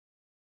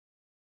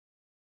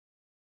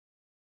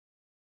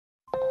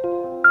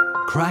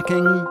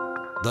Cracking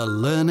the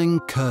Learning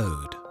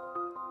Code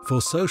for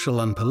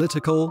Social and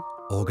Political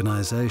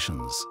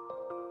Organizations.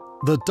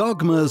 The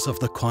dogmas of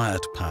the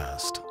quiet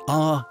past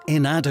are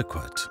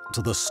inadequate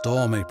to the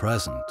stormy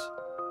present.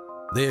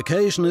 The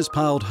occasion is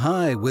piled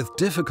high with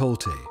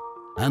difficulty,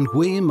 and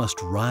we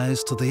must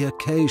rise to the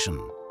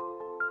occasion.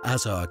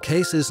 As our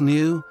case is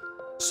new,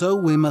 so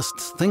we must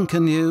think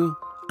anew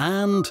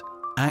and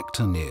act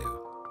anew.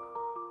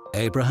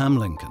 Abraham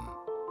Lincoln.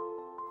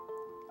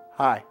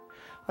 Hi,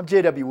 I'm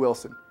J.W.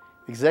 Wilson,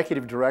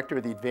 Executive Director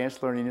of the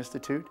Advanced Learning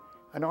Institute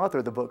and author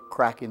of the book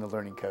Cracking the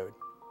Learning Code.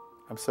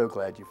 I'm so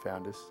glad you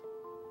found us.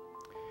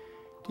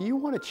 Do you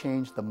want to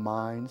change the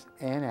minds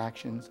and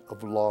actions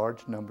of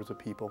large numbers of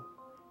people?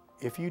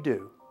 If you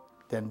do,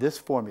 then this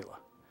formula,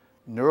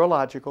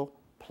 neurological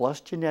plus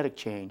genetic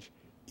change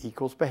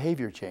equals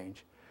behavior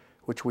change,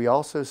 which we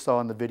also saw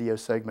in the video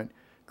segment,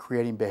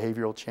 Creating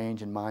Behavioral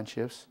Change and Mind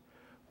Shifts,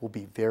 will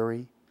be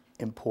very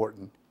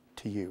important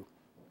to you.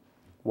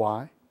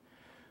 Why?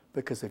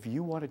 Because if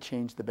you want to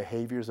change the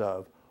behaviors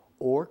of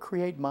or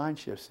create mind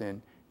shifts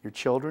in your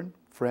children,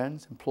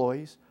 friends,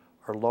 employees,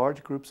 or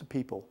large groups of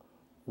people,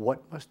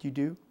 what must you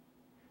do?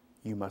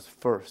 You must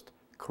first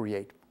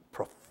create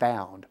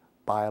profound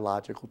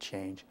biological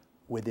change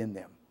within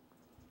them.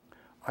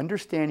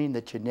 Understanding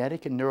that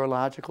genetic and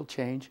neurological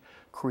change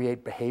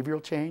create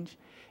behavioral change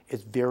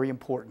is very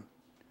important,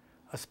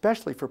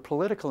 especially for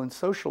political and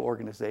social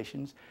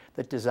organizations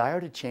that desire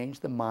to change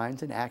the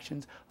minds and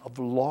actions of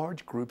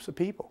large groups of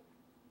people.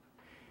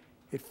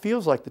 It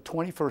feels like the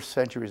 21st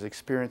century is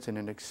experiencing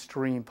an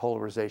extreme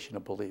polarization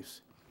of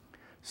beliefs.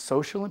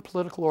 Social and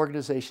political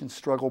organizations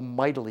struggle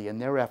mightily in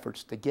their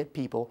efforts to get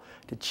people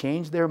to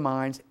change their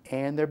minds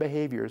and their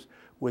behaviors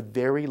with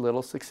very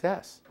little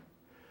success.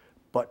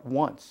 But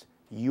once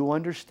you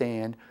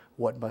understand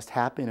what must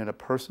happen in a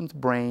person's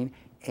brain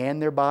and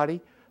their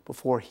body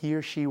before he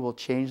or she will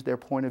change their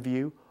point of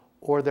view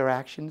or their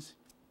actions,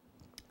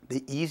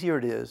 the easier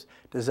it is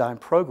to design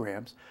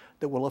programs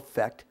that will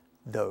affect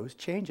those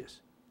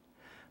changes.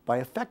 By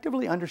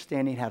effectively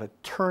understanding how to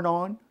turn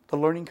on the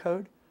learning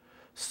code,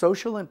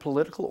 social and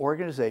political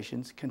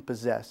organizations can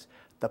possess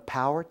the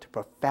power to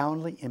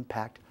profoundly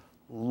impact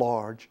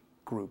large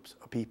groups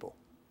of people.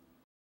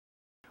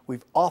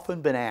 We've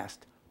often been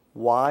asked,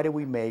 why do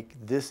we make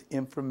this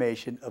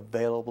information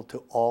available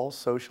to all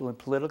social and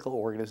political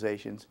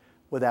organizations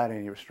without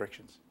any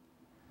restrictions?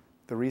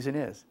 The reason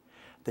is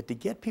that to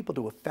get people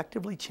to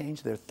effectively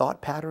change their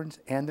thought patterns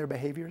and their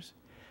behaviors,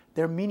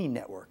 their meaning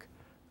network,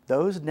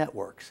 those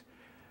networks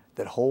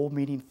that hold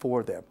meaning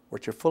for them,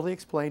 which are fully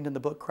explained in the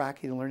book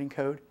Cracking the Learning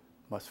Code,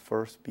 must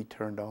first be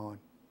turned on.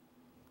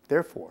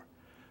 Therefore,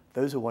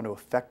 those who want to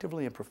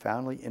effectively and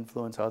profoundly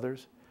influence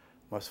others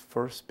must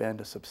first spend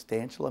a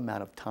substantial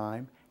amount of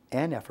time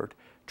and effort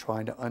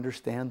trying to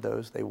understand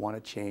those they want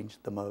to change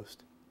the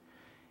most.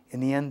 In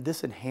the end,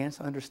 this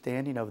enhanced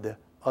understanding of the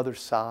other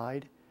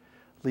side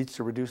leads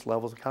to reduced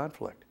levels of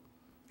conflict.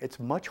 It's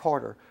much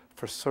harder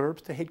for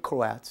Serbs to hate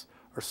Croats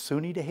or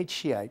Sunni to hate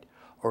Shiite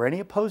or any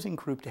opposing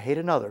group to hate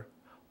another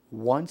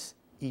once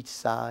each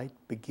side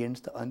begins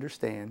to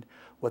understand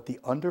what the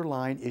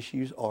underlying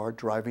issues are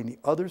driving the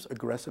other's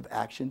aggressive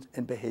actions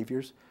and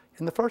behaviors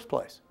in the first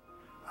place.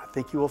 I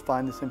think you will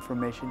find this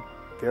information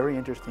very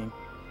interesting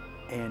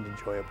and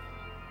enjoyable.